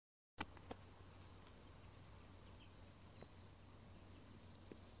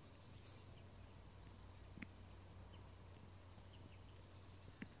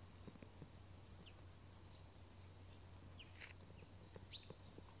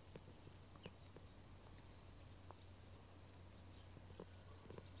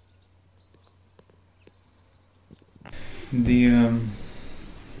The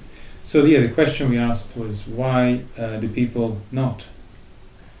question we asked was why do people not?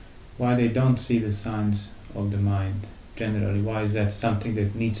 Why they don't see the signs of the mind generally? Why is that something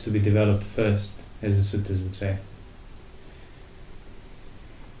that needs to be developed first, as the suttas would say?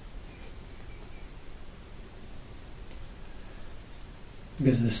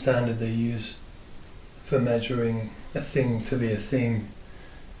 Because the standard they use for measuring a thing to be a thing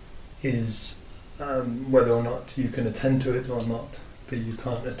is whether or not you can attend to it or not, but you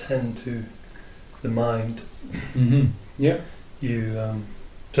can't attend to the mind. Mm-hmm. Yeah.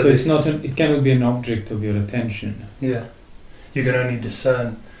 So it's not. It cannot be an object of your attention. Yeah. You can only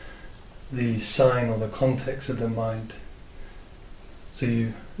discern the sign or the context of the mind. So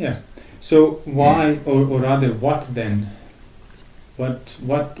you. Yeah. So why, or rather, what then?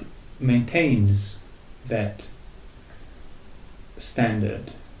 What maintains that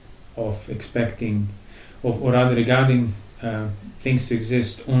standard of expecting, or rather regarding things to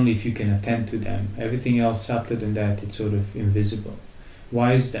exist only if you can attend to them? Everything else subtler than that, it's sort of invisible.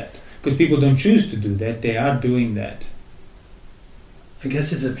 Why is that? Because people don't choose to do that, they are doing that. I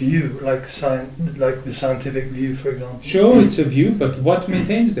guess it's a view, like the scientific view, for example. Sure, it's a view, but what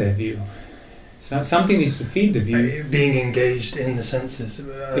maintains that view? Something needs to feed the view. Being engaged in the senses,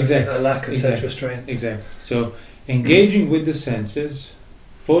 exactly. A lack of self-restraint. Exactly. So, engaging with the senses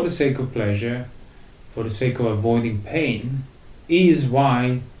for the sake of pleasure, for the sake of avoiding pain, is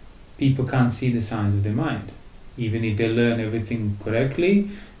why people can't see the signs of their mind. Even if they learn everything correctly,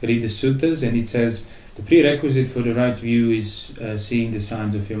 read the suttas, and it says the prerequisite for the right view is seeing the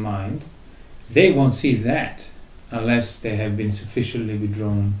signs of your mind. They won't see that unless they have been sufficiently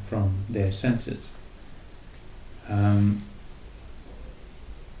withdrawn from their senses.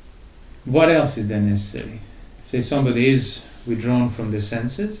 What else is then necessary? Say somebody is withdrawn from their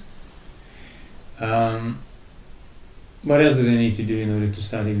senses. What else do they need to do in order to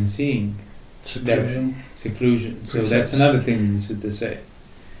start even seeing? Seclusion. So that's another thing the sutta say.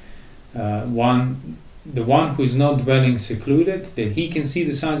 The one who is not dwelling secluded, that he can see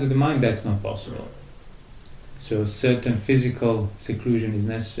the signs of the mind, that's not possible. So certain physical seclusion is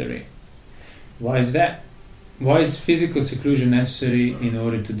necessary. Why is that? Why is physical seclusion necessary? In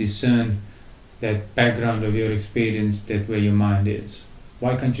order to discern that background of your experience, that where your mind is.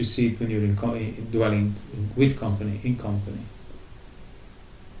 Why can't you see it when you're dwelling with company, in company?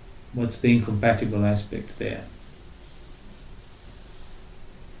 What's the incompatible aspect there?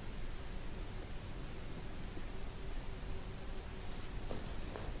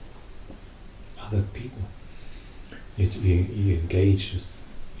 Other people. You engage with,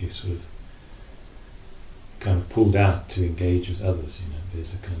 you sort of kind of pulled out to engage with others,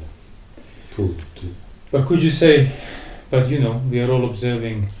 there's a kind of pull to... But could you say, but we are all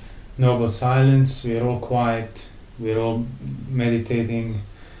observing noble silence, we are all quiet, we are all meditating,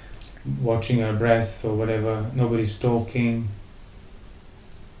 watching our breath or whatever, nobody's talking.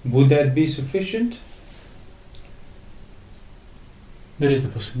 Would that be sufficient? There is the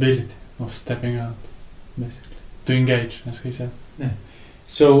possibility of stepping out, basically, to engage, as he said. Yeah.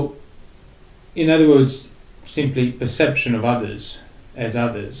 So, in other words, simply perception of others as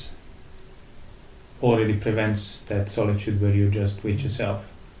others already prevents that solitude where you're just with yourself.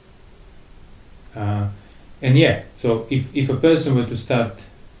 So if a person were to start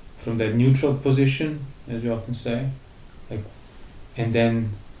from that neutral position, as we often say, and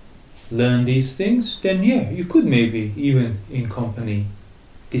then learn these things, then you could maybe, even in company,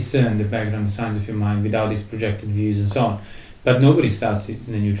 discern the background signs of your mind without these projected views and so on. But nobody starts in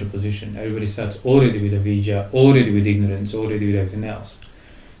a neutral position. Everybody starts already with avijja, already with ignorance, already with everything else.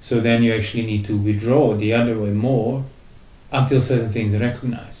 So then you actually need to withdraw the other way more until certain things are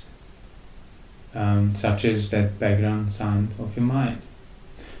recognized, such as that background sign of your mind.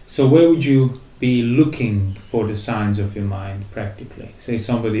 So where would you be looking for the signs of your mind practically? Say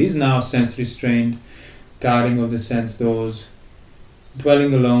somebody is now sense restrained, guarding of the sense doors,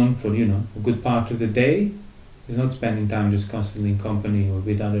 dwelling alone for a good part of the day. He's not spending time just constantly in company or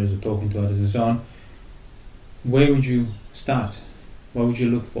with others or talking to others and so on. Where would you start? What would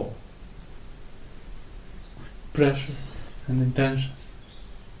you look for? Pressure and intentions.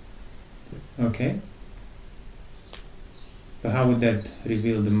 Okay. But how would that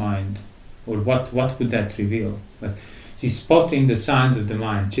reveal the mind? Or what would that reveal? Spotting the signs of the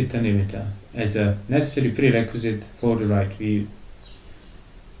mind, citta nimitta, as a necessary prerequisite for the right view.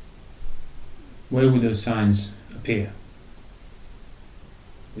 Where would those signs appear?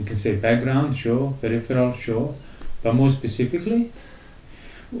 We can say background, sure, peripheral, sure, but more specifically?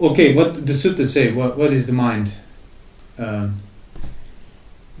 Okay, what the sutta say, what is the mind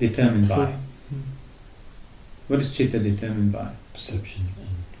determined by? What is chitta determined by? Perception and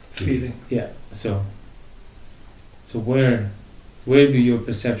Feeling. Yeah. So where do your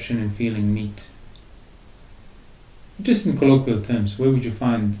perception and feeling meet? Just in colloquial terms, where would you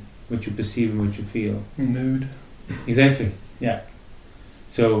find what you perceive and what you feel? Mood. Exactly. Yeah.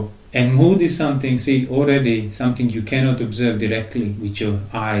 So, and mood is something, already something you cannot observe directly with your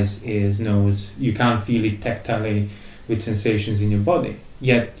eyes, ears, nose. You can't feel it tactilely with sensations in your body.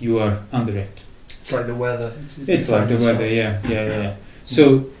 Yet you are under it. It's like the weather. It's like the weather. Yeah.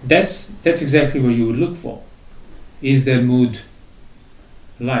 So that's exactly what you would look for. Is their mood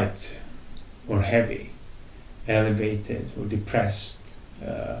light or heavy, elevated or depressed,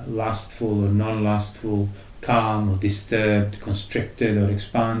 lustful or non-lustful, calm or disturbed, constricted or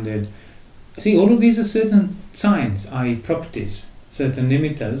expanded? See, all of these are certain signs, i.e. properties, certain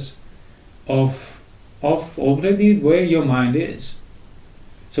limiters of already where your mind is.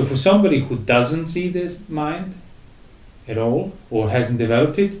 So for somebody who doesn't see this mind at all or hasn't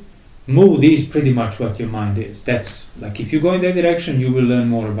developed it, mood is pretty much what your mind is. That's like, if you go in that direction, you will learn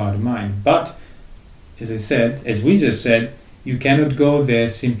more about the mind. But as we just said, you cannot go there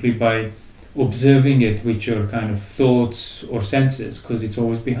simply by observing it with your kind of thoughts or senses, because it's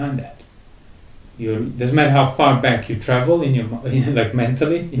always behind that. Doesn't matter how far back you travel in your like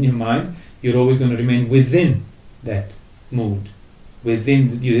mentally in your mind, you're always going to remain within that mood.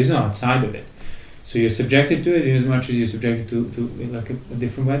 There's no outside of it. So you're subjected to it in as much as you're subjected to like a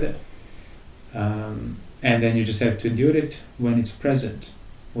different weather. And then you just have to endure it when it's present,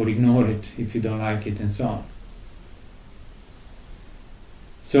 or ignore it if you don't like it, and so on.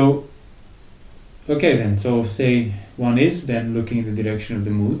 So, okay then, so say one is then looking in the direction of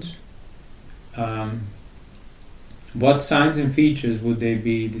the moods. What signs and features would they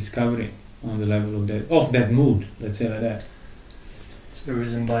be discovering on the level of that mood, let's say like that? It's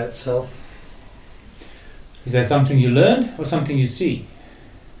arisen by itself. Is that something you learned or something you see?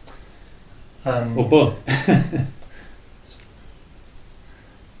 Or both?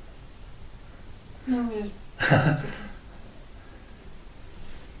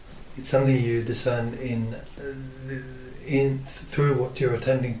 It's something you discern through what you're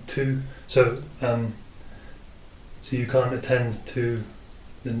attending to. So you can't attend to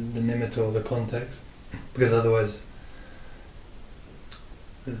the nimitta or the context, because otherwise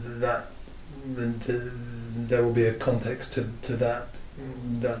there will be a context to that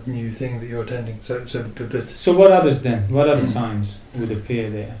new thing that you're attending. So what others then? What other signs would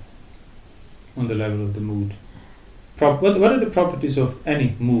appear there on the level of the mood? What are the properties of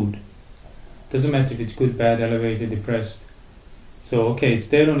any mood? Doesn't matter if it's good, bad, elevated, depressed. So okay, it's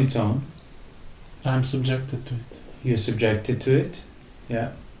there on its own. I'm subjected to it. You're subjected to it.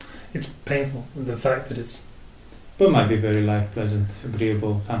 Yeah. It's painful, the fact that it's... But it might be very light, pleasant,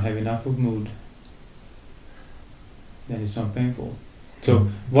 agreeable, can't have enough of mood. Then it's not painful. So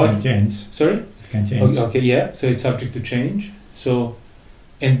it can change. Sorry? It can change. Okay, yeah. So it's subject to change. So,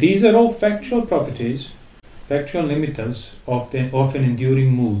 and these are all factual properties, factual limiters of an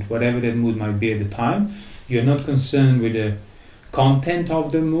enduring mood, whatever that mood might be at the time. You're not concerned with the content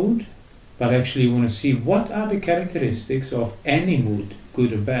of the mood, but actually you want to see what are the characteristics of any mood,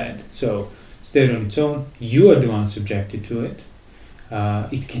 good or bad. So it's there on its own. You are the one subjected to it.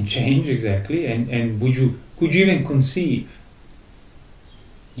 It can change, exactly. And could you even conceive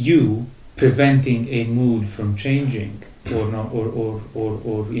you preventing a mood from changing or not, or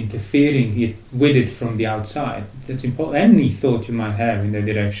interfering with it from the outside? That's important. Any thought you might have in that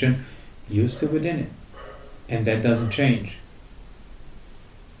direction, you're still within it, and that doesn't change.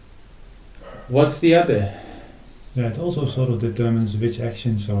 What's the other? Yeah, it also sort of determines which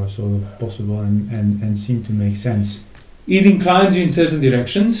actions are sort of possible and seem to make sense. It inclines you in certain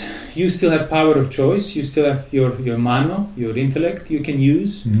directions. You still have power of choice. You still have your mano, your intellect you can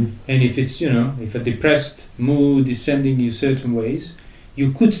use. Mm-hmm. And if it's, if a depressed mood is sending you certain ways,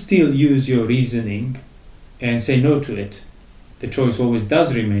 you could still use your reasoning and say no to it. The choice always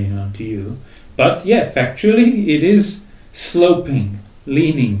does remain on to you. But yeah, factually it is sloping,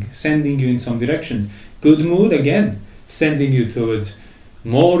 leaning, sending you in some directions. Good mood, again, sending you towards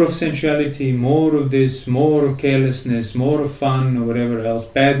more of sensuality, more of this, more of carelessness, more of fun or whatever else.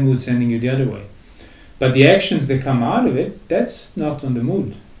 Bad mood sending you the other way. But the actions that come out of it, that's not on the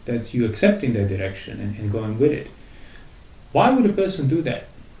mood. That's you accepting that direction and going with it. Why would a person do that?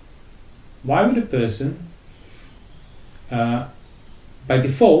 Why would a person, by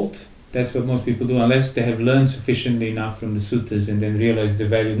default, that's what most people do, unless they have learned sufficiently enough from the suttas and then realize the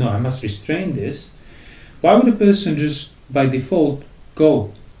value, no, I must restrain this. Why would a person just, by default,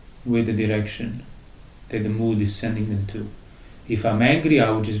 go with the direction that the mood is sending them to? If I'm angry, I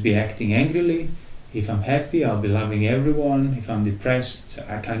would just be acting angrily. If I'm happy, I'll be loving everyone. If I'm depressed,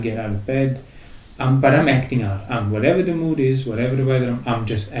 I can't get out of bed. But I'm acting out. Whatever the mood is, whatever the weather, I'm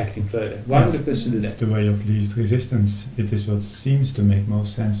just acting further. Why would a person do It's that? the way of least resistance. It is what seems to make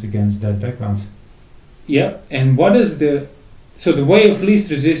most sense against that background. Yeah, and what is the... So the way of least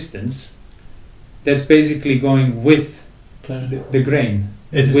resistance, that's basically going with Pleasure. the grain.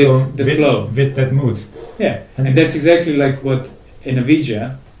 It is With going the flow. with that mood. Yeah, and that's exactly like what in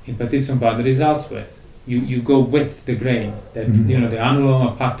Avijja, in Paticampada, results with. You go with the grain. That Mhm. the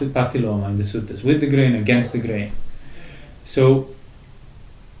Anuloma Patiloma in the suttas, with the grain, against the grain. So,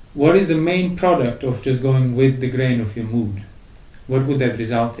 what is the main product of just going with the grain of your mood? What would that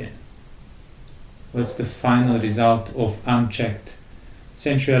result in? What's the final result of unchecked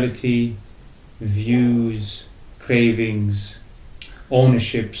sensuality, views, cravings,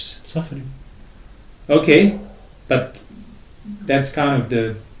 ownerships? Suffering. Okay, but that's kind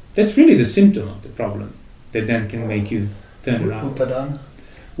of that's really the symptom of the problem that then can make you turn around. Upadana.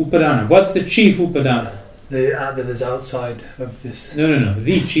 Upadana. What's the chief upadana? That is outside of this. No.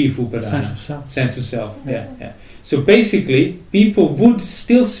 The chief upadana. Sense of self. Sense of self. Yeah. So basically, people would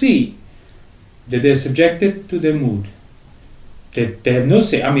still see that they're subjected to their mood. That they have no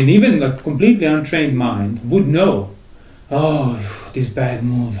say. I mean, even a completely untrained mind would know, oh, this bad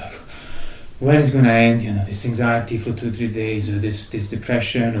mood, like, when is going to end, this anxiety for 2-3 days, or this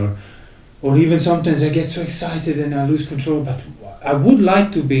depression, or even sometimes I get so excited and I lose control, but I would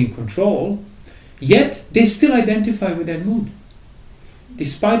like to be in control, yet they still identify with that mood.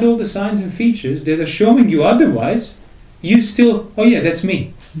 Despite all the signs and features that are showing you otherwise, you still, oh yeah, that's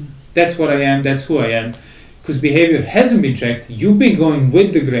me. That's what I am, that's who I am. Because behavior hasn't been checked, you've been going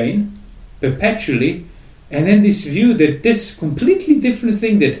with the grain perpetually, and then this view that this completely different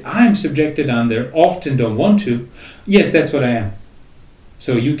thing that I'm subjected under, often don't want to, yes, that's what I am.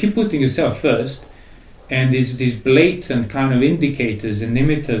 So you keep putting yourself first, and these blatant kind of indicators and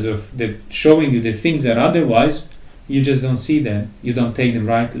limiters of that showing you that things are otherwise, you just don't see them, you don't take them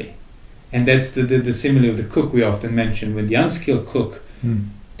rightly. And that's the simile of the cook we often mention. When the unskilled cook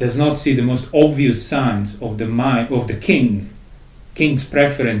does not see the most obvious signs of the mind of the king's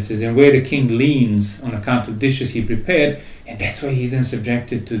preferences and where the king leans on account of dishes he prepared, and that's why he's then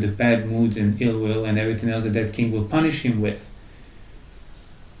subjected to the bad moods and ill will and everything else that king will punish him with.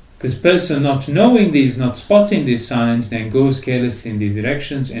 Because person not knowing these, not spotting these signs, then goes carelessly in these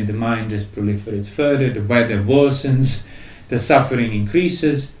directions, and the mind just proliferates further, the weather worsens, the suffering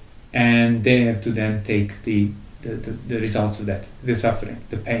increases, and they have to then take the results of that, the suffering,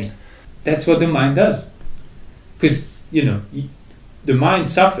 the pain. That's what the mind does. Because, the mind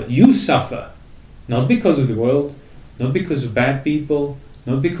suffers. You suffer, not because of the world, not because of bad people,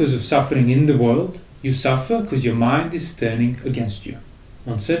 not because of suffering in the world. You suffer because your mind is turning against you.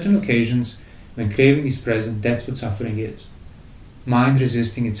 On certain occasions, when craving is present, that's what suffering is. Mind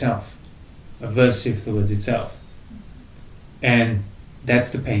resisting itself, aversive towards itself. And that's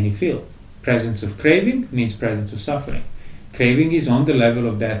the pain you feel. Presence of craving means presence of suffering. Craving is on the level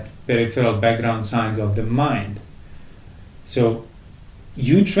of that peripheral background signs of the mind. So,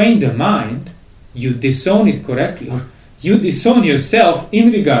 you train the mind, you disown it correctly, or you disown yourself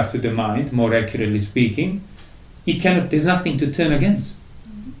in regard to the mind, more accurately speaking, there's nothing to turn against.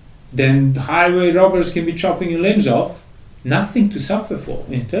 Then highway robbers can be chopping your limbs off, nothing to suffer for.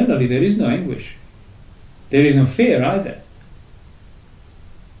 Internally there is no anguish. There is no fear either.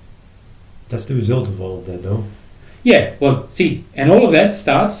 That's the result of all of that, though. Yeah, well, see, and all of that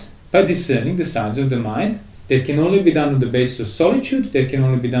starts by discerning the signs of the mind. That can only be done on the basis of solitude, that can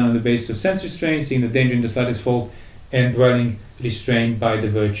only be done on the basis of sense restraint, seeing the danger in the slightest fault, and dwelling restrained by the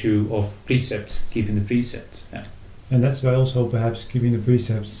virtue of precepts, keeping the precepts. Yeah. And that's why also perhaps keeping the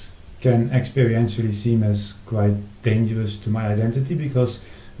precepts can experientially seem as quite dangerous to my identity, because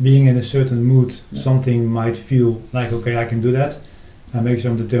being in a certain mood, something might feel like, okay, I can do that. I make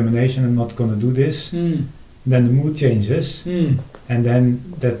some determination, I'm not going to do this. Then the mood changes, and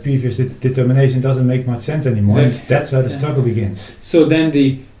then that previous determination doesn't make much sense anymore. Exactly. That's where the struggle begins. So then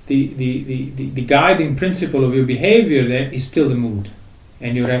the guiding principle of your behavior then is still the mood,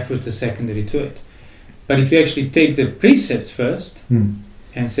 and your efforts are secondary to it. But if you actually take the precepts first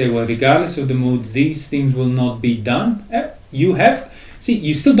and say, well, regardless of the mood, these things will not be done, you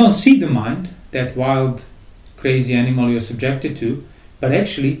still don't see the mind, that wild, crazy animal you're subjected to, but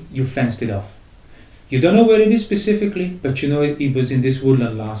actually you fenced it off. You don't know where it is specifically, but you know it was in this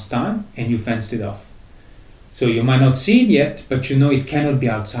woodland last time, and you fenced it off. So you might not see it yet, but you know it cannot be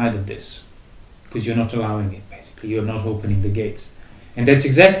outside of this, because you're not allowing it, basically. You're not opening the gates. And that's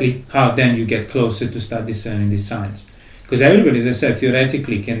exactly how then you get closer to start discerning these signs. Because everybody, as I said,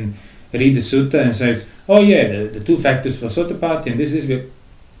 theoretically can read the sutta and says, oh yeah, the two factors for Sotapanna and this is...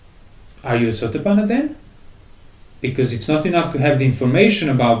 Are you a Sotapanna then? Because it's not enough to have the information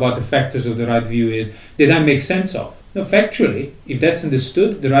about what the factors of the right view is that I make sense of. No, factually, if that's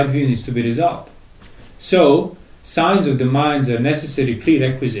understood, the right view needs to be resolved. So, signs of the minds are necessary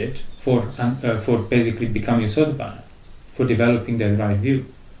prerequisite for basically becoming a Sotapanna, for developing that right view.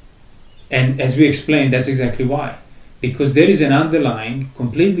 And as we explained, that's exactly why. Because there is an underlying,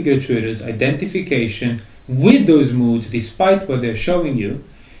 completely gratuitous identification with those moods despite what they're showing you,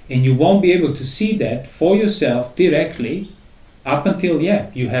 and you won't be able to see that for yourself directly up until,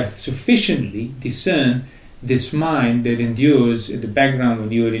 you have sufficiently discerned this mind that endures in the background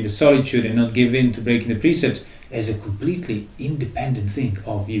when you're in the solitude and not give in to breaking the precepts as a completely independent thing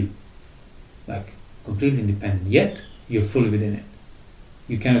of you. Like, completely independent. Yet, you're fully within it.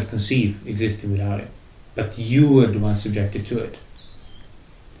 You cannot conceive existing without it. But you are the one subjected to it.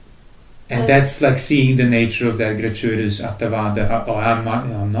 And that's like seeing the nature of that gratuitous Attavada. Oh,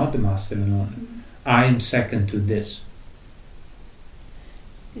 I'm not the master alone. I am second to this.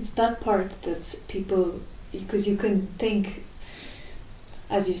 It's that part that people, because you can think,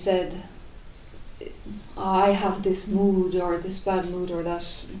 as you said, I have this mood or this bad mood or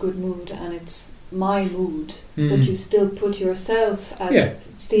that good mood and it's my mood, but you still put yourself as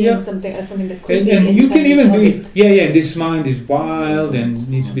seeing something as something that could be and you can even be this mind is wild and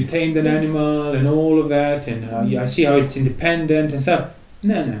needs to be tamed an animal and all of that, and I see how it's independent and stuff.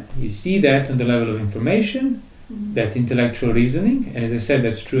 No, you see that on the level of information, that intellectual reasoning, and as I said,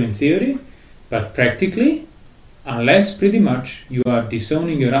 that's true in theory, but practically, unless pretty much you are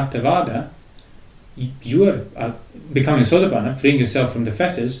disowning your Attavada, you are becoming a Sotapanna, freeing yourself from the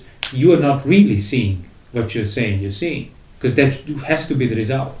fetters. You are not really seeing what you're saying you're seeing, because that has to be the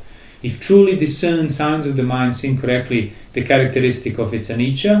result. If truly discerned signs of the mind seen correctly the characteristic of its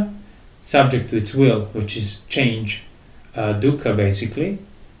anicca, subject to its will, which is change, dukkha basically,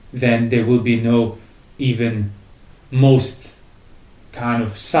 then there will be no even most kind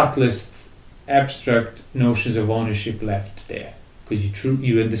of subtlest abstract notions of ownership left there, because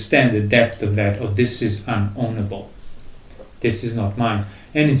you understand the depth of that. Oh, this is unownable. This is not mine.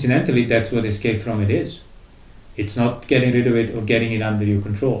 And incidentally, that's what escape from it is. It's not getting rid of it or getting it under your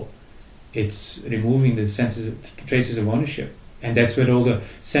control. It's removing the traces of ownership. And that's where all the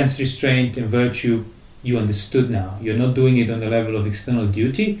sense restraint and virtue you understood now. You're not doing it on the level of external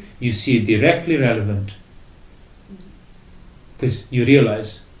duty. You see it directly relevant. Because you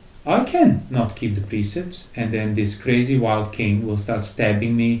realize, I can not keep the precepts, and then this crazy wild king will start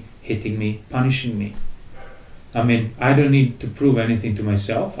stabbing me, hitting me, punishing me. I mean, I don't need to prove anything to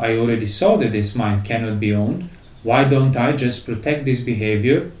myself. I already saw that this mind cannot be owned. Why don't I just protect this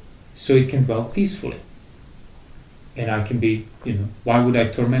behavior so it can dwell peacefully? And I can be, why would I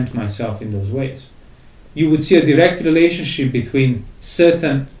torment myself in those ways? You would see a direct relationship between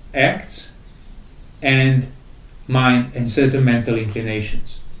certain acts and mind and certain mental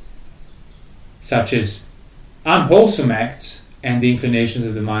inclinations, such as unwholesome acts and the inclinations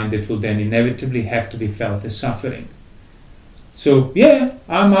of the mind that will then inevitably have to be felt as suffering. So,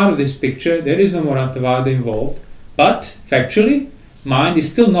 I'm out of this picture, there is no more Attavada involved, but factually, mind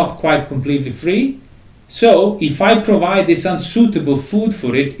is still not quite completely free, so if I provide this unsuitable food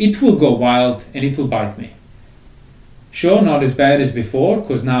for it, it will go wild and it will bite me. Sure, not as bad as before,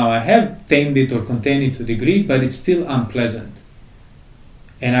 because now I have tamed it or contained it to a degree, but it's still unpleasant.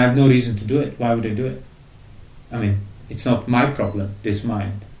 And I have no reason to do it. Why would I do it? I mean, it's not my problem, this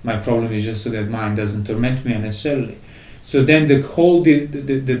mind. My problem is just so that mind doesn't torment me unnecessarily. So then the whole, the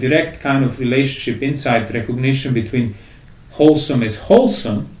direct kind of relationship, insight, recognition between wholesome is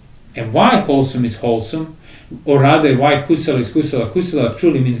wholesome, and why wholesome is wholesome, or rather why kusala is kusala. Kusala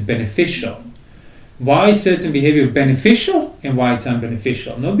truly means beneficial. Why is certain behavior beneficial and why it's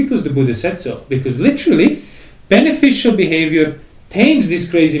unbeneficial? Not because the Buddha said so, because literally beneficial behavior tames this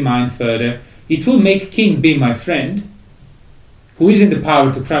crazy mind further. It will make king be my friend, who is in the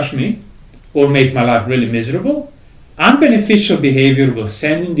power to crush me or make my life really miserable. Unbeneficial behavior will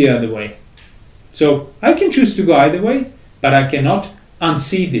send him the other way. So I can choose to go either way, but I cannot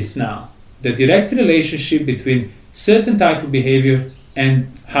unsee this now. The direct relationship between certain type of behavior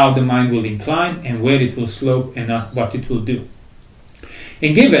and how the mind will incline and where it will slope and what it will do.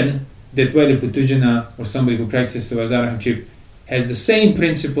 And given that whether Putujana or somebody who practices towards Arahantship has the same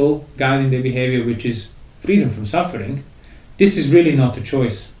principle guiding their behavior, which is freedom from suffering, this is really not a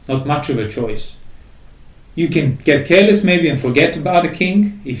choice, not much of a choice. You can get careless maybe and forget about a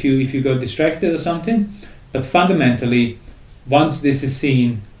king if you got distracted or something, but fundamentally, once this is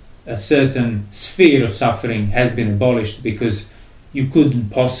seen, a certain sphere of suffering has been abolished, because you couldn't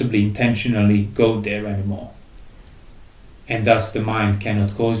possibly intentionally go there anymore. And thus the mind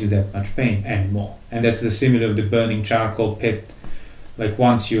cannot cause you that much pain anymore. And that's the similar of the burning charcoal pit. Like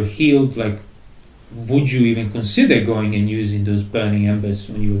once you're healed, like would you even consider going and using those burning embers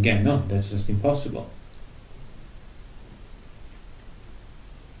on you again? No, that's just impossible.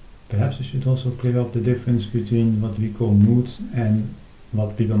 Perhaps we should also clear up the difference between what we call mood and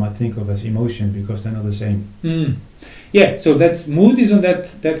what people might think of as emotion, because they're not the same. Yeah, so that's mood is on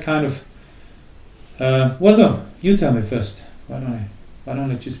that kind of. Well, no, you tell me first. Why don't I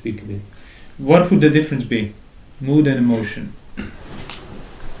let you speak a bit? What would the difference be, mood and emotion,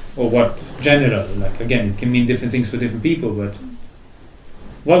 or what general? Like again, it can mean different things for different people, but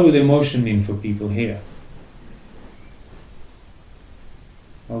what would emotion mean for people here?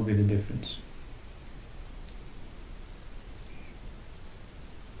 What would be the difference?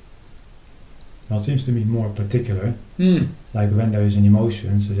 Well, it seems to me more particular, like when there is an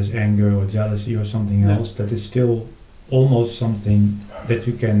emotion, such as anger or jealousy or something else, that is still almost something that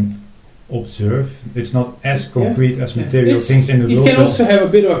you can observe. It's not as concrete as material things in the world. It can also have a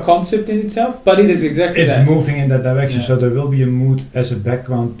bit of a concept in itself, but it is exactly that. It's moving in that direction, so there will be a mood as a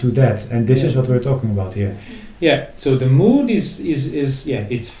background to that, and this is what we're talking about here. Yeah, so the mood is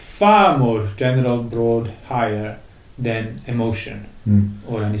it's far more general, broad, higher than emotion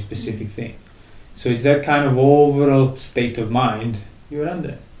or any specific thing. So it's that kind of overall state of mind you're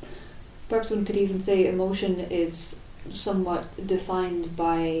under. Perhaps one could even say emotion is somewhat defined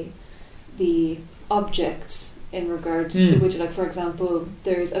by the objects in regards to which, like for example,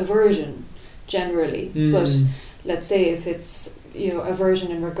 there's aversion generally, but let's say if it's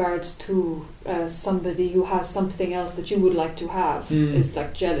aversion in regards to somebody who has something else that you would like to have, is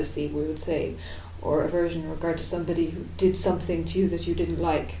like jealousy, we would say, or aversion in regard to somebody who did something to you that you didn't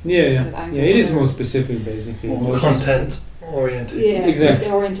like. Kind of it is more specific basically. More content oriented. Yeah, exactly. It's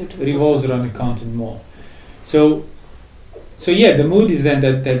oriented It revolves around the content more. So the mood is then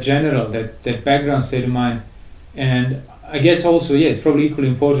that general, that background state of mind. And I guess also, it's probably equally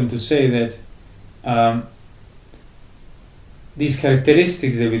important to say that these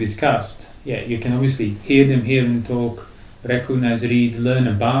characteristics that we discussed, you can obviously hear them talk, recognize, read, learn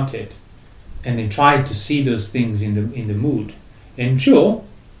about it, and then try to see those things in the mood. And sure,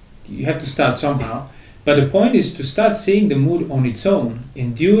 you have to start somehow, but the point is to start seeing the mood on its own,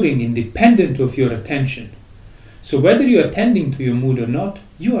 enduring, independent of your attention. So whether you're attending to your mood or not,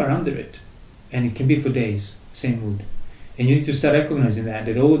 you are under it. And it can be for days, same mood. And you need to start recognizing that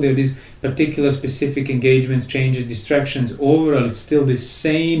there is particular specific engagements, changes, distractions. Overall, it's still the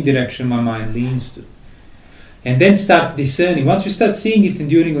same direction my mind leans to. And then start discerning. Once you start seeing it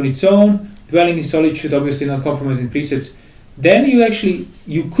enduring on its own, dwelling in solitude, obviously not compromising precepts, then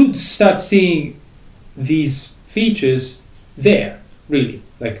you could start seeing these features there, really,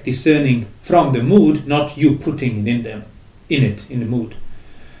 like discerning from the mood, not you putting it in the mood.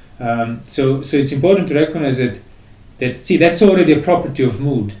 So it's important to recognize that that's already a property of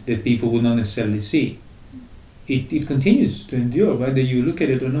mood that people would not necessarily see. It continues to endure whether you look at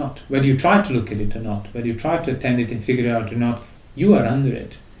it or not, whether you try to look at it or not, whether you try to attend it and figure it out or not, you are under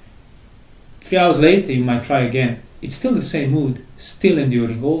it. 3 hours later you might try again. It's still the same mood, still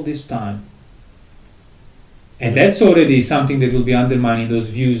enduring all this time. And that's already something that will be undermining those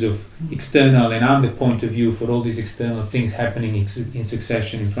views of external, and I'm the point of view for all these external things happening in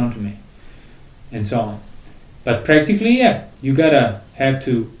succession in front of me, and so on. But practically, you gotta have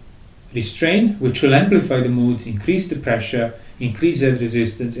to restrain, which will amplify the mood, increase the pressure, increase that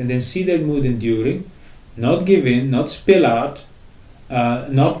resistance, and then see that mood enduring, not give in, not spill out,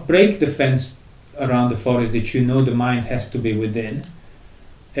 not break the fence around the forest that you know the mind has to be within.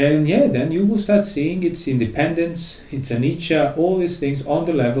 And then you will start seeing its independence, its anicca, all these things on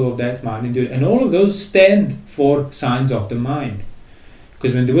the level of that mind enduring. And all of those stand for signs of the mind.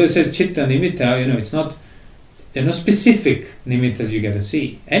 Because when the Buddha says chitta nimitta, they're not specific nimittas you gotta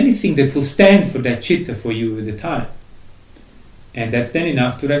see. Anything that will stand for that chitta for you with the time. And that's then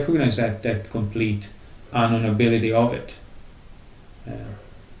enough to recognize that complete unknowability of it.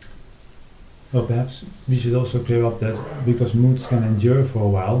 Well, perhaps we should also clear up that because moods can endure for a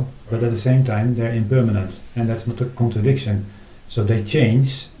while, but at the same time they're impermanent, and that's not a contradiction. So they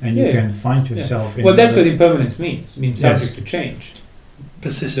change, and you can find yourself in... Well, that's what impermanence means. It means subject to change.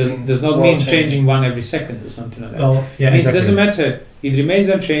 Persisting. Does not mean changing one every second or something like that. Well, it means it doesn't matter. It remains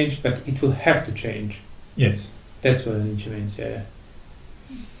unchanged, but it will have to change. Yes. That's what anicca means,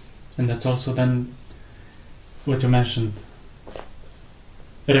 And that's also then what you mentioned,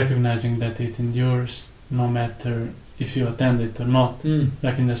 recognizing that it endures no matter if you attend it or not.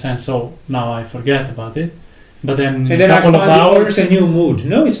 Like in the sense, now I forget about it, But then And in a then I couple find of hours, it's a new mood.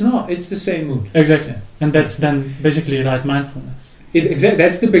 No, it's not. It's the same mood. exactly, Yeah. and that's then basically right mindfulness.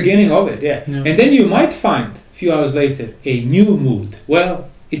 That's the beginning of it, yeah. Yeah. And then you might find, a few hours later, a new mood. Well,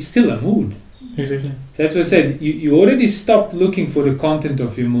 it's still a mood. Exactly. So that's what I said. You already stopped looking for the content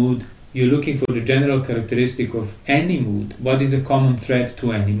of your mood. You're looking for the general characteristic of any mood. What is a common thread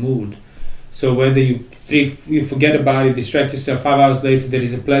to any mood? So whether you forget about it, distract yourself, 5 hours later there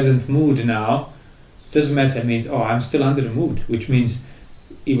is a pleasant mood now, doesn't matter. It means, oh, I'm still under the mood, which means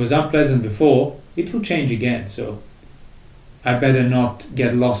it was unpleasant before, it will change again. So I better not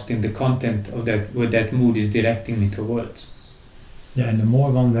get lost in the content of that, what that mood is directing me towards. Yeah, and the more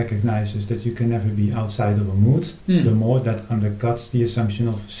one recognizes that you can never be outside of a mood, the more that undercuts the assumption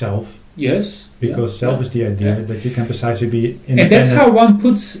of self, Yes. because self is the idea Yeah. that you can precisely be independent. And that's how one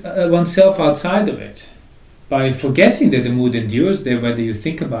puts oneself outside of it, by forgetting that the mood endures there, whether you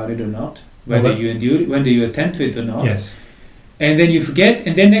think about it or not, whether you endure it, whether you attend to it or not. Yes. And then you forget,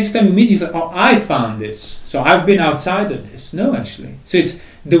 and then next time you meet, you say, oh, I found this, so I've been outside of this. No, actually. So it's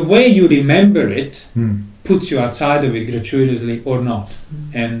the way you remember it puts you outside of it gratuitously or not.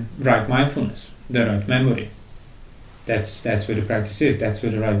 And right mindfulness, the right memory. That's where the practice is, that's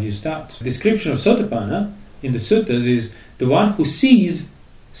where the right view starts. The description of Sotapanna in the suttas is the one who sees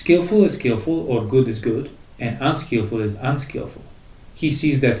skillful as skillful or good as good, and unskillful as unskillful. He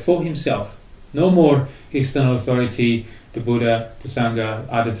sees that for himself. No more external authority, the Buddha, the Sangha,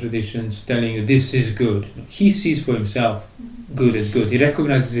 other traditions telling you this is good. He sees for himself good as good. He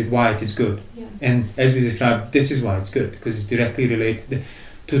recognizes it why it is good. Yeah. And as we described, this is why it's good, because it's directly related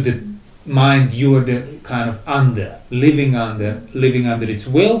to the mind you are the kind of living under its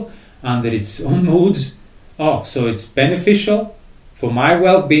will, under its own moods. Oh, so it's beneficial for my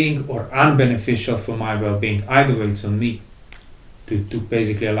well-being or unbeneficial for my well-being. Either way, it's on me to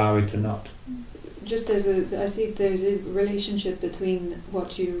basically allow it or not. Just I see there's a relationship between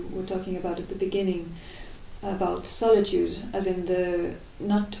what you were talking about at the beginning about solitude, as in the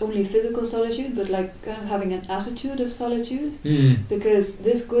not only physical solitude, but like kind of having an attitude of solitude, because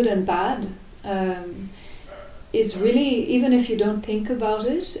this good and bad is really, even if you don't think about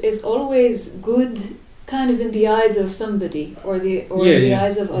it, is always good, kind of in the eyes of somebody or in the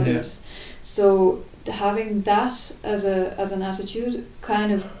eyes of others. So having that as an attitude,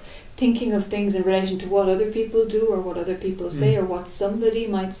 kind of thinking of things in relation to what other people do or what other people say or what somebody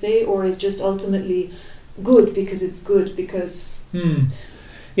might say, or is just ultimately good because it's good because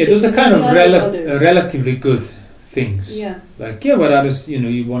yeah, those are kind of relatively good things. Yeah. Like what others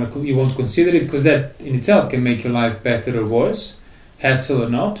you won't consider it because that in itself can make your life better or worse, hassle or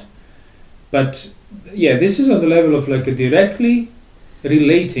not. But yeah, this is on the level of like a directly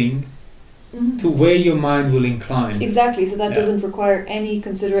relating to where your mind will incline. Exactly, so that doesn't require any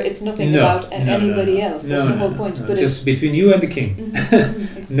it's nothing about anybody else. That's the whole point. But just between you and the king.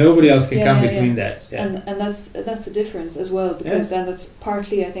 Nobody else can come between that. Yeah. And that's the difference as well, because then that's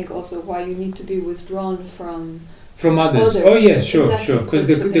partly, I think, also why you need to be withdrawn from others. Oh yes, sure. Because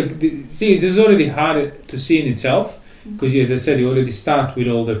see, it is already hard to see in itself. Because as I said, you already start with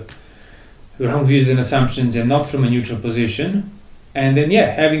all the wrong views and assumptions, and not from a neutral position. And then,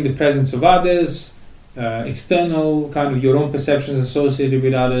 having the presence of others, external kind of your own perceptions associated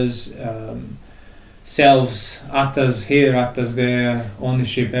with others, selves, attas here, attas there,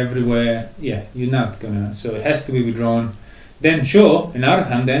 ownership everywhere. Yeah, you're not gonna. So it has to be withdrawn. Then, sure, an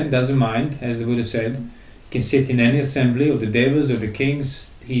arhat then doesn't mind, as the Buddha said, can sit in any assembly of the devas or the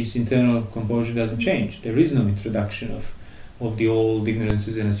kings. His internal composure doesn't change. There is no introduction of the old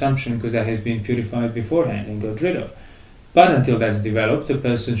ignorances and assumption, because that has been purified beforehand and got rid of. But until that's developed, a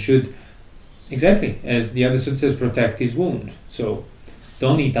person should, exactly, as the other sutta says, protect his wound. So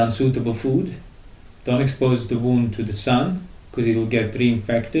don't eat unsuitable food. Don't expose the wound to the sun, because it will get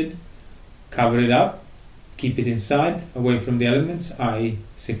reinfected. Cover it up. Keep it inside, away from the elements, i.e.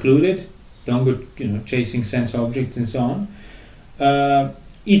 secluded. Don't go chasing sense objects and so on.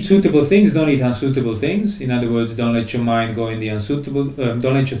 Eat suitable things, don't eat unsuitable things. In other words, don't let your mind go in the unsuitable, don't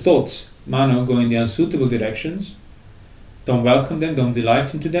let your thoughts, mano, go in the unsuitable directions. Don't welcome them, don't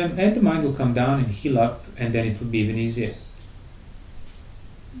delight into them, and the mind will come down and heal up, and then it will be even easier.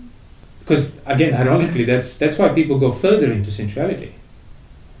 Because, again, ironically, that's why people go further into sensuality.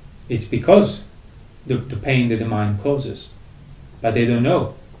 It's because the pain that the mind causes. But they don't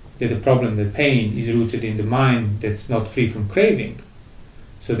know that the problem, the pain, is rooted in the mind that's not free from craving.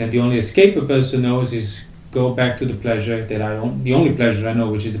 So then the only escape a person knows is go back to the pleasure the only pleasure I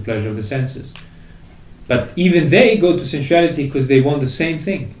know, which is the pleasure of the senses. But even they go to sensuality because they want the same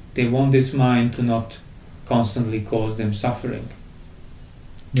thing. They want this mind to not constantly cause them suffering.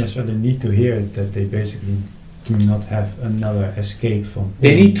 Yeah, so they need to hear it, that they basically do not have another escape from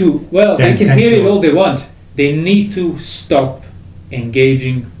They pain. need to, well, they Then can hear it sensual. all they want. They need to stop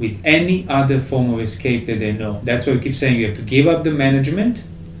engaging with any other form of escape that they know. That's why we keep saying you have to give up the management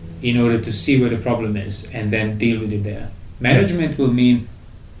in order to see where the problem is and then deal with it there. Management will mean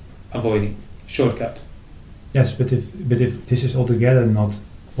avoiding, shortcut. Yes, but if this is altogether not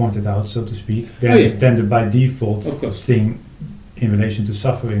pointed out, so to speak, then Oh, yeah. then the by default Of course. thing in relation to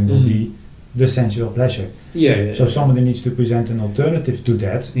suffering will Mm. be the sensual pleasure. Yeah. So somebody needs to present an alternative to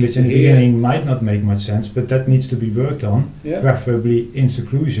that, Needs which to in the hear. beginning might not make much sense, but that needs to be worked on, Yeah. preferably in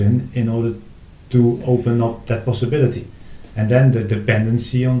seclusion, in order to open up that possibility. And then the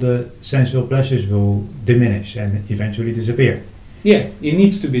dependency on the sensual pleasures will diminish and eventually disappear. Yeah, it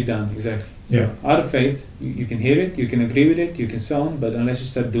needs to be done, exactly. So Yeah. out of faith, you can hear it, you can agree with it, you can so on, but unless you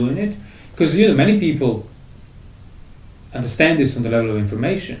start doing it, because many people understand this on the level of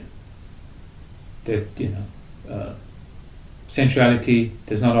information, that sensuality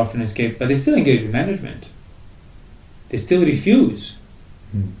does not often escape, but they still engage with management. They still refuse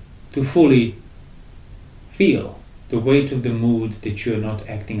Hmm. to fully feel the weight of the mood that you're not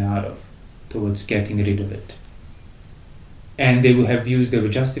acting out of towards getting rid of it. And they will have views that were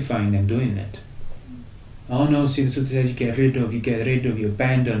justifying them doing that. Oh no, see, the Sutta says you get rid of, you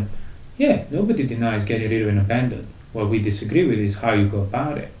abandon. Yeah, nobody denies getting rid of and abandon. What we disagree with is how you go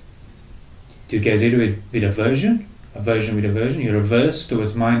about it. Do you get rid of it with aversion? Aversion with aversion? You reverse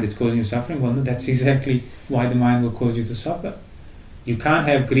towards mind that's causing you suffering? Well, no, that's exactly why the mind will cause you to suffer. You can't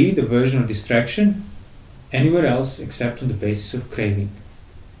have greed, aversion, or distraction anywhere else except on the basis of craving.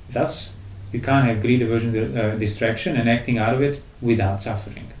 Thus, you can't have greed, aversion, distraction and acting out of it without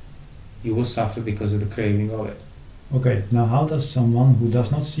suffering. You will suffer because of the craving of it. Okay, now how does someone who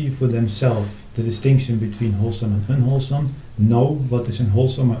does not see for themselves the distinction between wholesome and unwholesome know what is a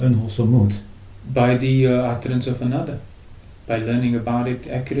wholesome or unwholesome mood? By the utterance of another, by learning about it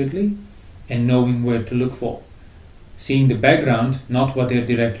accurately and knowing where to look for. Seeing the background, not what they're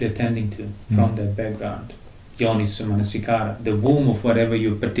directly attending to from that background. Yoniso Manasikara, the womb of whatever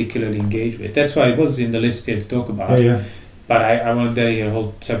you particularly engage with. That's why it was in the list here to talk about. Yeah. But I won't dedicate a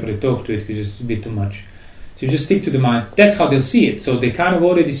whole separate talk to it because it's a bit too much. So you just stick to the mind. That's how they'll see it. So they kind of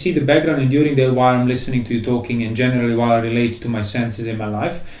already see the background, and during that while I'm listening to you talking, and generally while I relate to my senses in my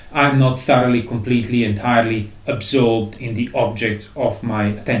life, I'm not thoroughly, completely, entirely absorbed in the objects of my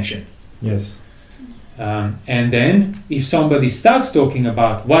attention. Yes. And then if somebody starts talking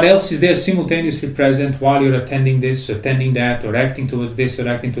about what else is there simultaneously present while you're attending this, attending that, or acting towards this or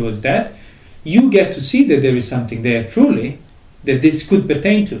acting towards that, you get to see that there is something there truly that this could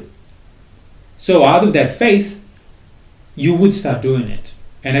pertain to. So out of that faith, you would start doing it.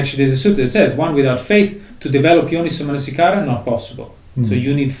 And actually there's a sutta that says, one without faith to develop Yoniso Manasikara, not possible. So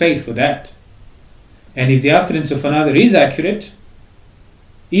you need faith for that. And if the utterance of another is accurate,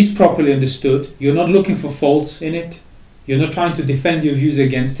 is properly understood, you're not looking for faults in it, you're not trying to defend your views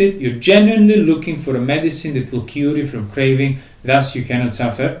against it, you're genuinely looking for a medicine that will cure you from craving, thus you cannot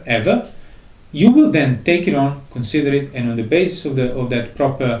suffer ever, you will then take it on, consider it, and on the basis of that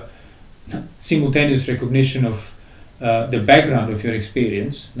proper simultaneous recognition of the background of your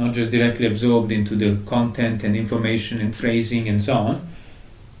experience, not just directly absorbed into the content and information and phrasing and so on,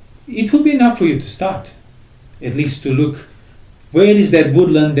 it will be enough for you to start, at least to look where is that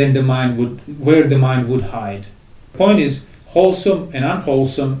woodland then where the mind would hide. The point is, wholesome and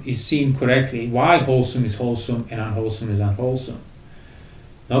unwholesome is seen correctly. Why wholesome is wholesome and unwholesome is unwholesome.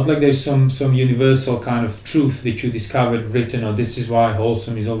 Not like there's some universal kind of truth that you discovered written, or this is why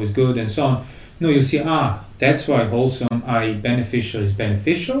wholesome is always good and so on. No, you see, that's why wholesome, i.e. beneficial, is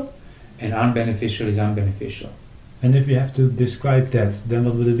beneficial and unbeneficial is unbeneficial. And if you have to describe that, then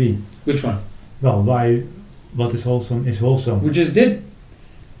what would it be? Which one? Well, what is wholesome is wholesome. We just did.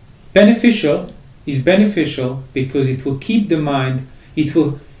 Beneficial is beneficial because it will keep the mind, it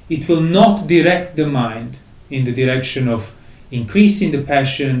will not direct the mind in the direction of increasing the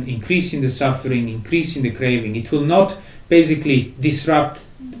passion, increasing the suffering, increasing the craving. It will not basically disrupt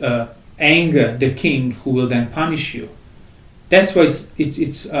anger, the king, who will then punish you. That's why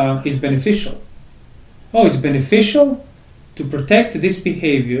it's beneficial. Oh, it's beneficial to protect this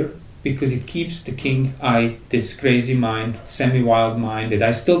behavior because it keeps the king, this crazy mind, semi-wild mind that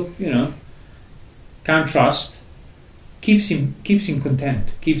I still, can't trust, keeps him content,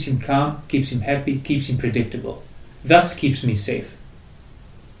 keeps him calm, keeps him happy, keeps him predictable. Thus keeps me safe.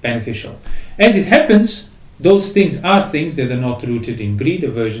 Beneficial. As it happens, those things are things that are not rooted in greed,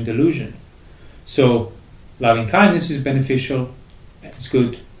 aversion, delusion. So, loving kindness is beneficial, it's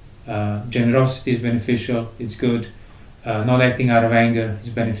good. Generosity is beneficial, it's good. Not acting out of anger is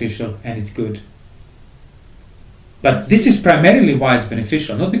beneficial and it's good. But this is primarily why it's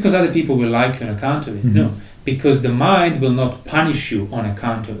beneficial, not because other people will like you on account of it, no, because the mind will not punish you on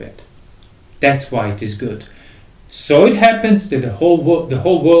account of it. That's why it is good. So it happens that the whole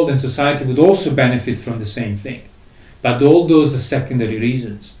world and society would also benefit from the same thing. But all those are secondary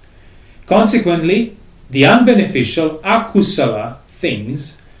reasons. Consequently, the unbeneficial, akusala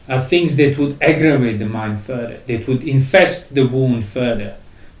things are things that would aggravate the mind further, that would infest the wound further.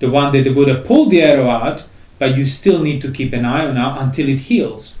 The one that the Buddha pulled the arrow out, but you still need to keep an eye on it until it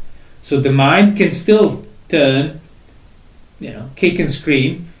heals. So the mind can still turn, kick and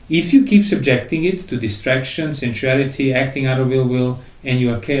scream, if you keep subjecting it to distraction, sensuality, acting out of ill will, and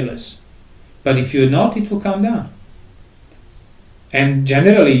you are careless. But if you're not, it will come down. And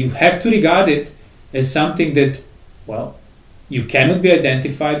generally, you have to regard it as something that, you cannot be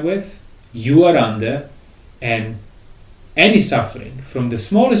identified with, you are under, and any suffering, from the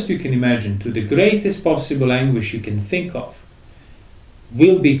smallest you can imagine to the greatest possible anguish you can think of,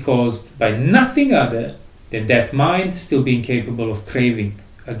 will be caused by nothing other than that mind still being capable of craving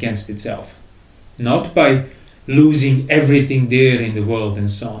against itself, not by losing everything there in the world and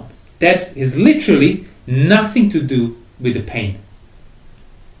so on. That has literally nothing to do with the pain.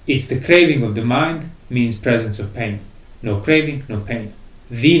 It's the craving of the mind means presence of pain. No craving, no pain.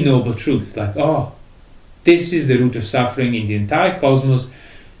 The noble truth, this is the root of suffering in the entire cosmos,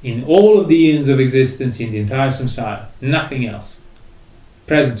 in all of the eons of existence, in the entire samsara. Nothing else.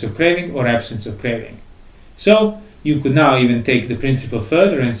 Presence of craving or absence of craving. So, you could now even take the principle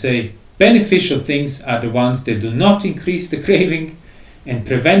further and say, beneficial things are the ones that do not increase the craving and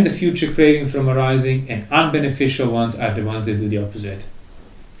prevent the future craving from arising, and unbeneficial ones are the ones that do the opposite.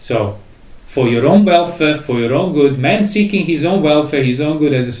 So, for your own welfare, for your own good, man seeking his own welfare, his own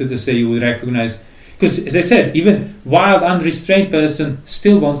good, as I sort of say, you would recognize, because as I said, even wild, unrestrained person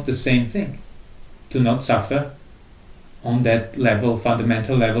still wants the same thing, to not suffer on that level,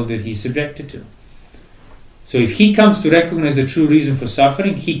 fundamental level that he's subjected to. So if he comes to recognize the true reason for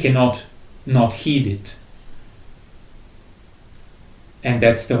suffering, he cannot not heed it. And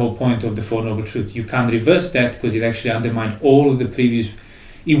that's the whole point of the Four Noble Truths. You can't reverse that because it actually undermined all of the previous.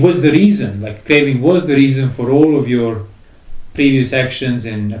 It was the reason, craving was the reason for all of your previous actions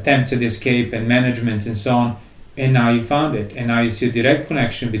and attempts at escape and management and so on. And now you found it. And now you see a direct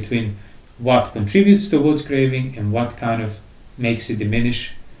connection between what contributes towards craving and what kind of makes it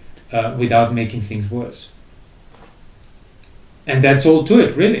diminish without making things worse. And that's all to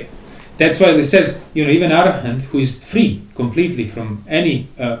it, really. That's why it says, even Arahant, who is free completely from any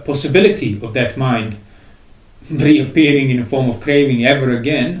possibility of that mind reappearing in a form of craving ever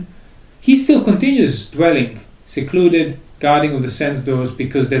again, he still continues dwelling, secluded, guarding of the sense doors,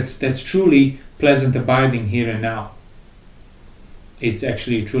 because that's truly pleasant abiding here and now. It's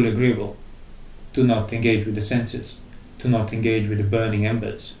actually truly agreeable to not engage with the senses, to not engage with the burning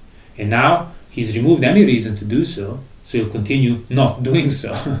embers. And now he's removed any reason to do so, so he'll continue not doing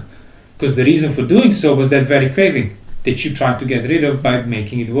so. Because the reason for doing so was that very craving that you tried to get rid of by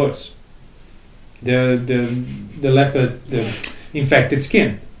making it worse. The leopard, the infected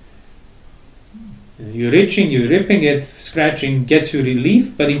skin. You're itching, you're ripping it, scratching, gets you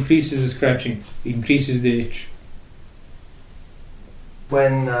relief, but increases the scratching, increases the itch.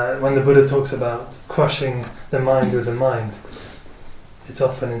 When the Buddha talks about crushing the mind with the mind, it's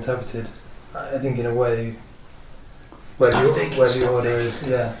often interpreted, I think, in a way where the order is,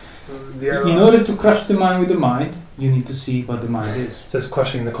 In order to crush the mind with the mind, you need to see what the mind is. So it's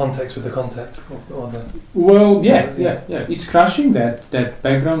crushing the context with the context, or the. Well, yeah. It's crushing that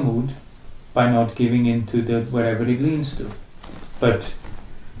background mood by not giving in to the wherever it leans to. But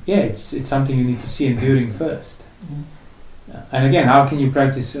it's something you need to see enduring first. Mm. And again, how can you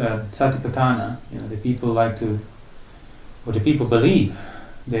practice satipatthana? The people like to, or the people believe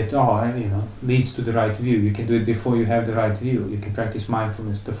that leads to the right view. You can do it before you have the right view. You can practice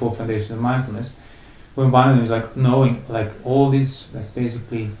mindfulness, the four foundations of mindfulness. When one of them is knowing all these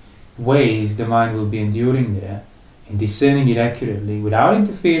basically ways the mind will be enduring there, and discerning it accurately without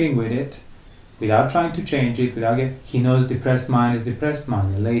interfering with it, without trying to change it, he knows depressed mind is depressed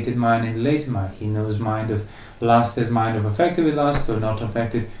mind, elated mind and elated mind. He knows mind of lust as mind of affected with lust or not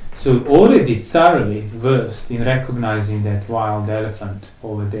affected. So already thoroughly versed in recognizing that wild elephant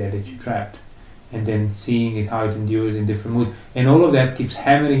over there that you trapped, and then seeing it, how it endures in different moods. And all of that keeps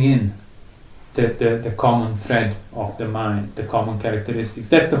hammering in the common thread of the mind, the common characteristics.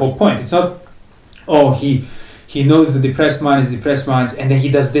 That's the whole point. It's not, he knows the depressed mind is depressed mind, and then he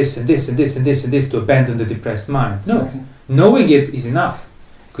does this and this and this and this and this to abandon the depressed mind. No. Okay. Knowing it is enough.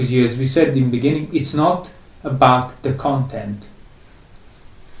 Because as we said in the beginning, it's not about the content.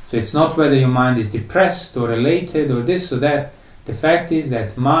 So it's not whether your mind is depressed or elated or this or that. The fact is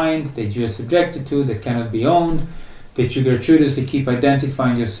that mind that you are subjected to, that cannot be owned, that you gratuitously keep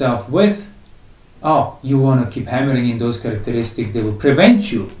identifying yourself with, you want to keep hammering in those characteristics that will prevent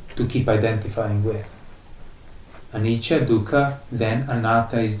you to keep identifying with. Anicca, dukkha, then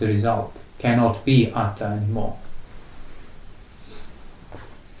anatta is the result. Cannot be atta anymore.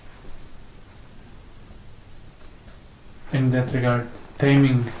 In that regard,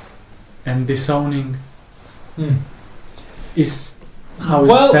 taming and disowning is how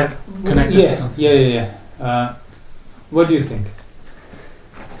is that connected? Yeah. What do you think?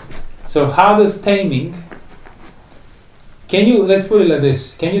 So how does taming? Let's put it like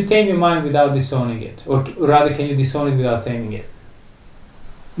this: can you tame your mind without disowning it, or rather, can you disown it without taming it?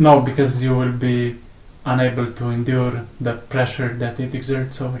 No, because you will be unable to endure the pressure that it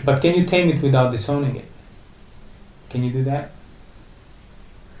exerts over you. But can you tame it without disowning it? Can you do that?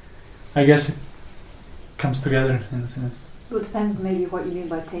 I guess it comes together in a sense. Well, it depends maybe what you mean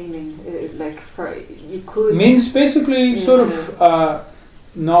by taming. You could... Means basically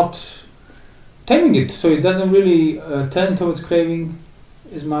not taming it, so it doesn't really turn towards craving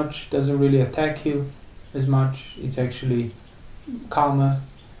as much, doesn't really attack you as much. It's actually calmer,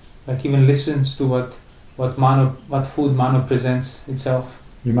 like even listens to what food mano presents itself.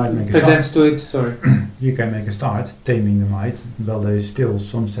 You might make You can make a start taming the mind, but there is still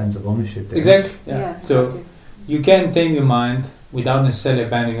some sense of ownership there. Exactly. Yeah, So you can tame your mind without necessarily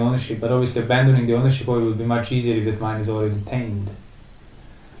abandoning ownership, but obviously abandoning the ownership will be much easier if that mind is already tamed.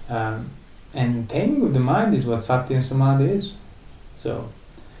 And taming of the mind is what sati and samadhi is. So,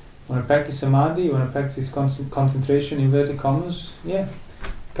 you want to practice samadhi, you want to practice concentration, inverted commas,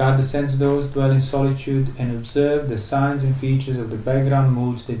 guard the sense doors, dwell in solitude, and observe the signs and features of the background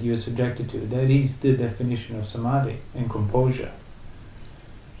moods that you are subjected to. That is the definition of samadhi and composure.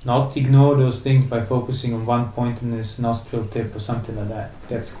 Not ignore those things by focusing on one point in this nostril tip or something like that.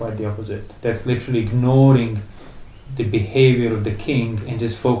 That's quite the opposite. That's literally ignoring the behavior of the king and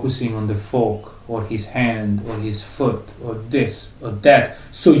just focusing on the fork or his hand or his foot or this or that,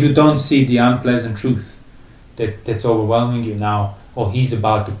 so you don't see the unpleasant truth that's overwhelming you now. Or he's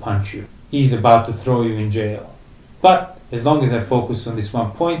about to punch you, he's about to throw you in jail. But as long as I focus on this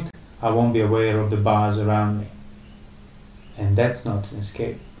one point, I won't be aware of the bars around me. And that's not an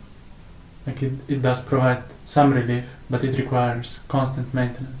escape. Like it does provide some relief, but it requires constant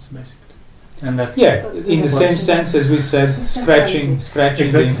maintenance, basically. And that's in the same sense as we said, scratching Exactly.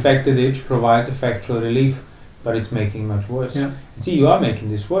 the infected itch provides effectual relief, but it's making it much worse. Yeah. See, you are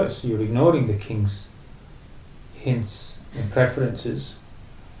making this worse. You're ignoring the king's hints and preferences.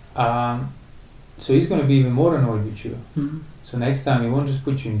 So he's going to be even more annoyed with you. Mm-hmm. So next time he won't just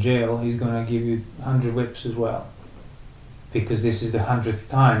put you in jail, he's going to give you 100 whips as well. Because this is the 100th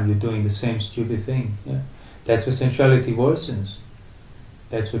time you're doing the same stupid thing. Yeah? That's where sensuality worsens.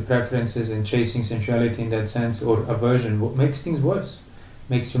 That's where preferences and chasing sensuality in that sense, or aversion, makes things worse.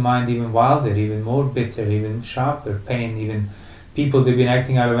 Makes your mind even wilder, even more bitter, even sharper, pain, even people they've been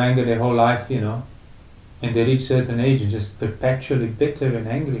acting out of anger their whole life, and they reach certain age and just perpetually bitter and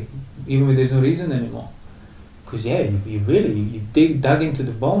angry, even when there's no reason anymore. Because you dug into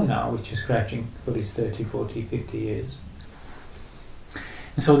the bone now, which is scratching for these 30, 40, 50 years.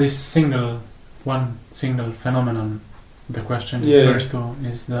 And so this one single phenomenon, the question Yeah. refers to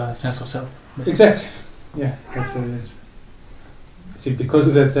is the sense of self. basically. Exactly. Yeah, that's what it is. See, because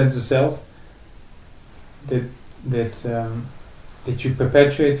of that sense of self, that you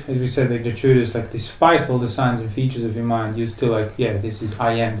perpetuate, as we said, the gratuitous, like despite all the signs and features of your mind, you're still like, this is,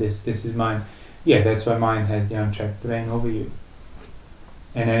 I am this is mine. Yeah, that's why mind has the unchecked reign over you.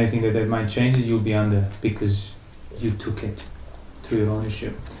 And anything that mind changes, you'll be under, because you took it through your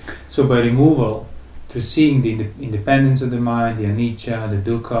ownership. So by removal, through seeing the independence of the mind, the anicca, the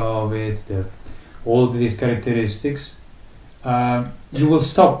dukkha of it, all these characteristics, you will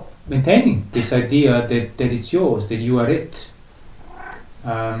stop maintaining this idea that it's yours, that you are it.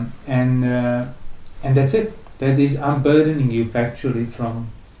 And that's it. That is unburdening you factually from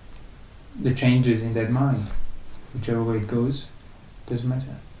the changes in that mind. Whichever way it goes, doesn't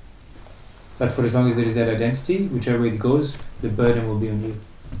matter. But for as long as there is that identity, whichever way it goes, the burden will be on you.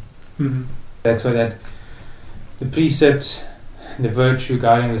 Mm-hmm. That's why the precept, the virtue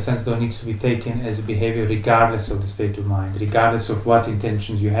guarding the sense door needs to be taken as a behavior regardless of the state of mind, regardless of what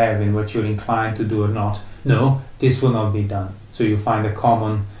intentions you have and what you're inclined to do or not. No, this will not be done. So you find a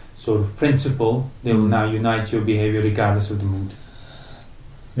common sort of principle that will now unite your behavior regardless of the mood.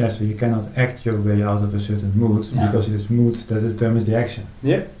 Yeah, so you cannot act your way out of a certain mood, because it is mood that determines the action.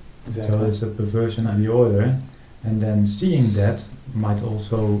 Yeah, exactly. So it's a perversion of the order, And then seeing that might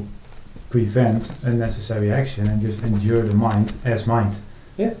also prevent unnecessary action and just endure the mind as mind.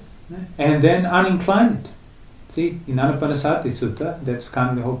 And then unincline it. See, in Anapanasati Sutta, that's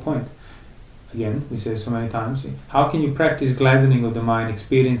kind of the whole point. Again, we say so many times, how can you practice gladdening of the mind,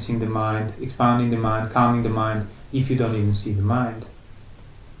 experiencing the mind, expanding the mind, calming the mind, if you don't even see the mind?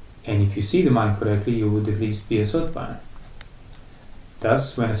 And if you see the mind correctly, you would at least be a Sotapanna.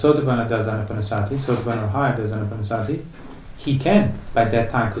 Thus, when a Sotapanna does Anapanasati, Sotapanna or higher does Anapanasati, he can, by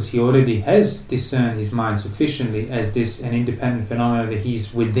that time, because he already has discerned his mind sufficiently as an independent phenomenon that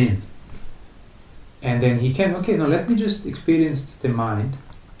he's within. And then he can, okay, now let me just experience the mind,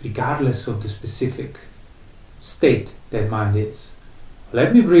 regardless of the specific state that mind is.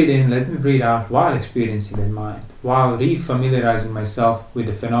 Let me breathe in, let me breathe out while experiencing that mind, while re-familiarizing myself with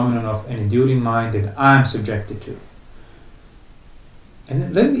the phenomenon of an enduring mind that I'm subjected to.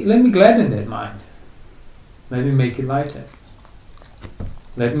 And let me gladden that mind. Let me make it lighter.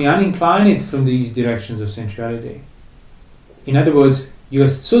 Let me unincline it from these directions of sensuality. In other words, you are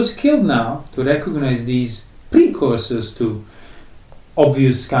so skilled now to recognize these precursors to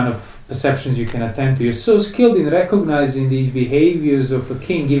obvious kind of perceptions you can attend to. You're so skilled in recognizing these behaviors of a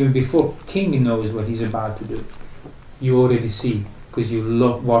king even before king knows what he's about to do. You already see, because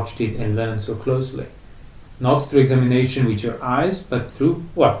you watched it and learned so closely. Not through examination with your eyes, but through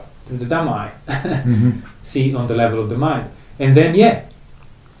the Dhamma eye. See on the level of the mind. And then,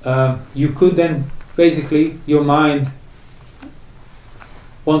 you could then, basically, your mind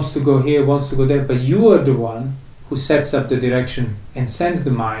wants to go here, wants to go there, but you are the one who sets up the direction and sends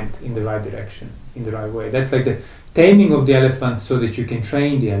the mind in the right direction, in the right way. That's like the taming of the elephant so that you can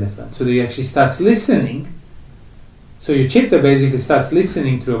train the elephant, so that he actually starts listening. So your chitta basically starts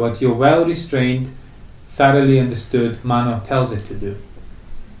listening to what your well-restrained, thoroughly understood mano tells it to do.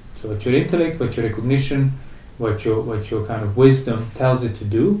 So what your intellect, what your recognition, what your kind of wisdom tells it to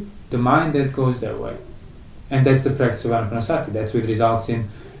do, the mind that goes that way. And that's the practice of Anapanasati. That's what results in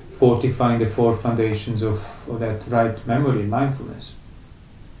fortifying the four foundations of that right memory, mindfulness.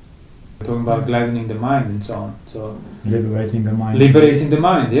 We're talking about gladdening the mind and so on. So liberating the mind. Liberating the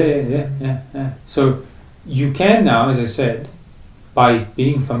mind, yeah. So you can now, as I said, by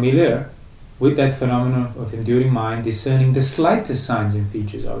being familiar with that phenomenon of enduring mind, discerning the slightest signs and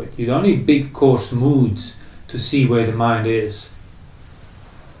features of it. You don't need big coarse moods to see where the mind is.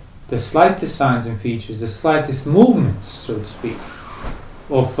 The slightest signs and features, the slightest movements, so to speak,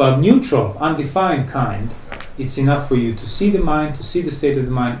 of neutral, undefined kind, it's enough for you to see the mind, to see the state of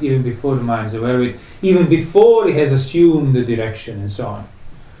the mind even before the mind is aware of it, even before it has assumed the direction and so on.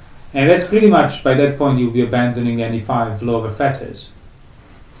 And that's pretty much, by that point, you'll be abandoning any 5 lower fetters.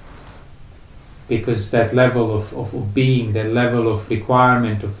 Because that level of being, that level of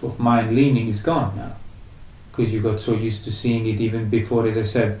requirement of mind leaning is gone now. Because you got so used to seeing it even before, as I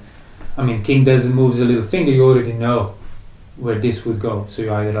said. I mean, king doesn't move a little finger, you already know where this would go. So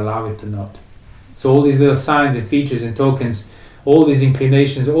you either allow it or not. So all these little signs and features and tokens, all these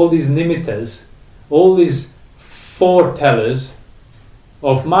inclinations, all these nimitas, all these foretellers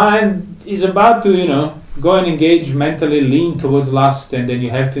of mind is about to, go and engage mentally, lean towards lust, and then you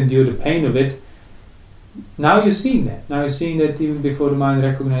have to endure the pain of it. Now you're seeing that. Now you're seeing that even before the mind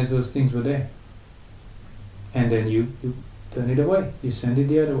recognized those things were there. And then you turn it away. You send it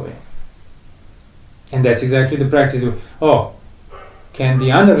the other way. And that's exactly the practice of, can the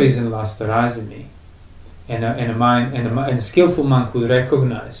unarisen lust arise in me? And a skillful monk would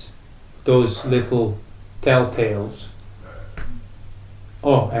recognize those little telltales.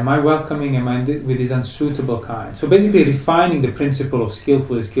 Am I welcoming? Am I with this unsuitable kind? So basically refining the principle of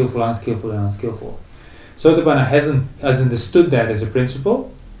skillful is skillful, unskillful, and unskillful. Sotapanna has understood that as a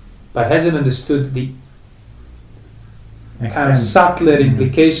principle, but hasn't understood the kind of subtler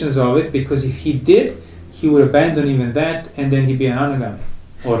implications of it, because if he did, he would abandon even that, and then he'd be an anagami,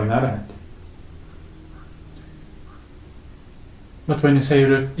 or an arahant. But when you say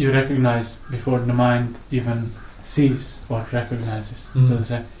you recognize before the mind even sees or recognizes, so to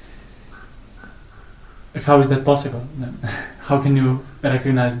say, how is that possible then? How can you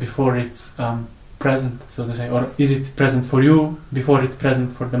recognize before it's present, so to say, or is it present for you before it's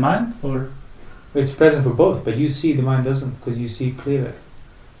present for the mind, or? It's present for both, but you see the mind doesn't, because you see clearer.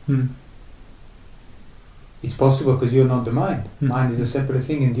 It's possible because you're not the mind. Mind is a separate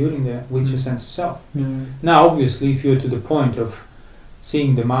thing enduring there with your sense of self. Now obviously if you're to the point of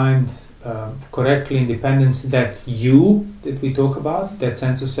seeing the mind correctly, independence, that we talk about, that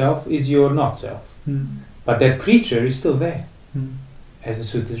sense of self, is your not self. But that creature is still there, as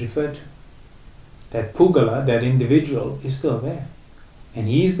the suttas refer to. That pugala, that individual, is still there. And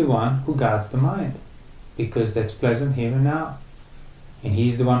he is the one who guards the mind. because that's pleasant here and now. And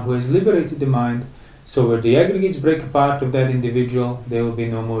he's the one who has liberated the mind. So where the aggregates break apart of that individual, there will be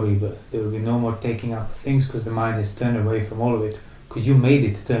no more rebirth. There will be no more taking up things, because the mind has turned away from all of it. Because you made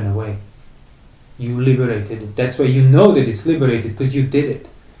it turn away. You liberated it. That's why you know that it's liberated, because you did it.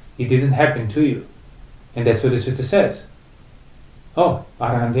 It didn't happen to you. And that's what the sutta says. Oh,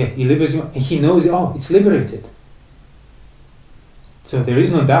 Arahant, he liberates you, and he knows, oh, it's liberated. So there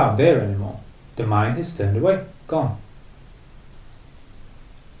is no doubt there anymore. The mind has turned away, gone.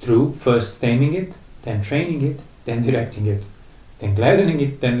 Through first taming it, then training it, then directing it, then gladdening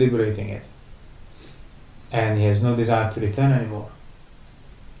it, then liberating it. And he has no desire to return anymore.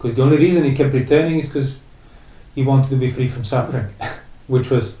 Because the only reason he kept returning is because he wanted to be free from suffering,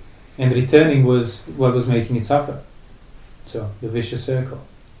 and returning was what was making it suffer. So, the vicious circle.